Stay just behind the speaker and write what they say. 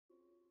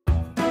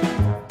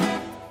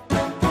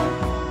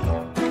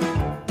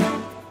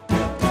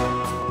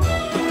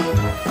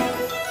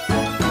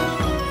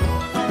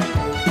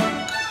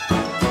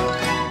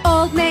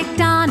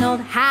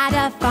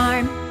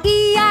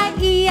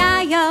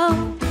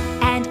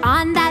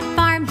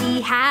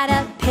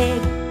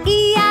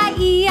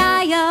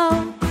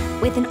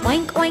an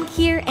oink oink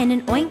here and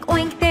an oink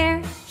oink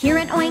there. Here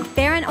an oink,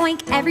 there an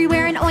oink,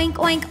 everywhere an oink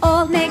oink.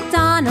 Old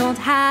MacDonald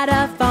had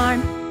a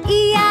farm,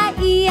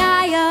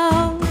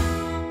 E-I-E-I-O.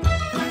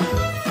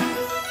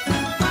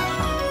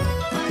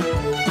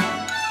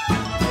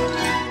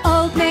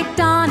 Old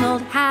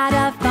MacDonald had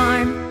a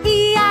farm,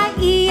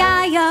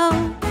 E-I-E-I-O.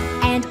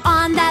 And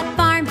on that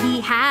farm he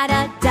had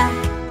a duck,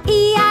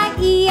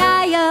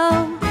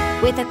 E-I-E-I-O.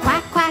 With a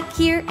quack quack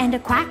here and a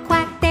quack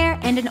quack there,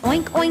 and an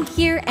oink oink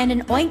here and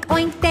an oink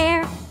oink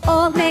there.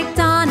 Old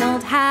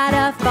MacDonald had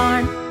a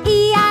farm,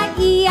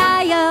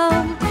 E-I-E-I-O.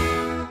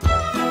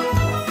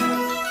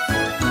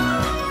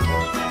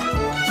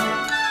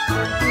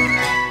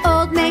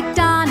 Old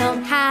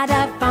MacDonald had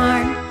a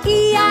farm,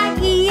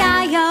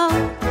 E-I-E-I-O.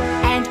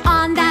 And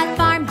on that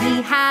farm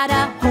he had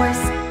a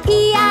horse,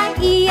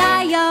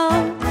 E-I-E-I-O.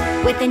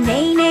 With a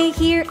neigh-neigh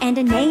here and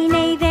a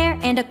neigh-neigh there,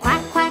 and a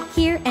quack quack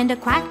here and a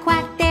quack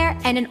quack there,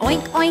 and an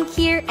oink oink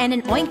here and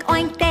an oink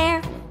oink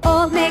there.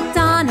 Old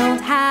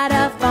MacDonald had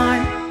a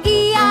farm,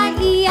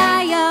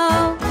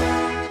 E-I-E-I-O.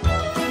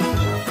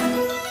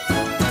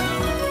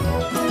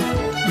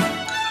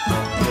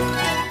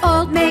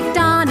 Old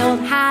MacDonald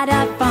had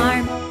a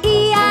farm,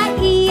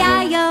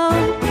 E-I-E-I-O.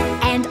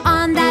 And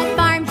on that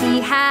farm he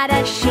had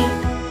a sheep,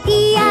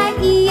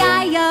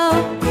 E-I-E-I-O.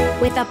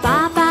 With a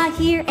baa-baa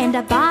here and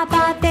a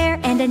baa-baa there,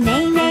 and a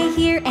neigh-neigh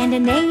here and a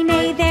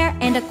neigh-neigh there,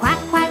 and a quack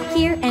quack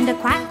here and a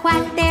quack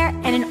quack there,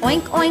 and an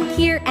oink oink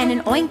here and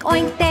an oink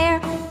oink there.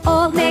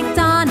 Old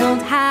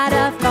MacDonald had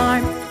a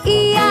farm,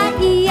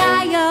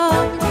 E-I-E-I-O.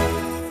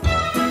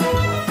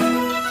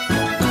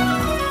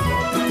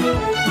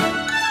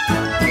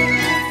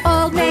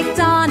 Old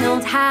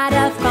MacDonald had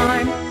a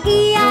farm,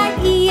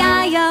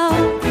 E-I-E-I-O.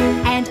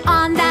 And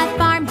on that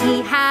farm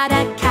he had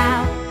a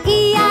cow,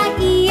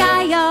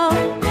 E-I-E-I-O.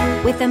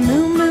 With a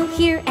moo-moo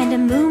here and a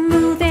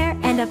moo-moo there,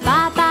 and a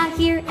baa-baa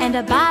here and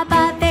a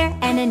baa-baa there,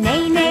 and a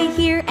neigh-neigh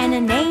here and a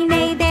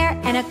neigh-neigh there,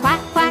 and a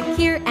quack quack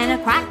here and a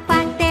quack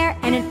quack there,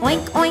 and an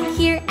oink oink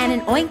here and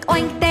an oink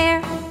oink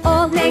there.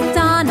 Old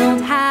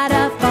MacDonald had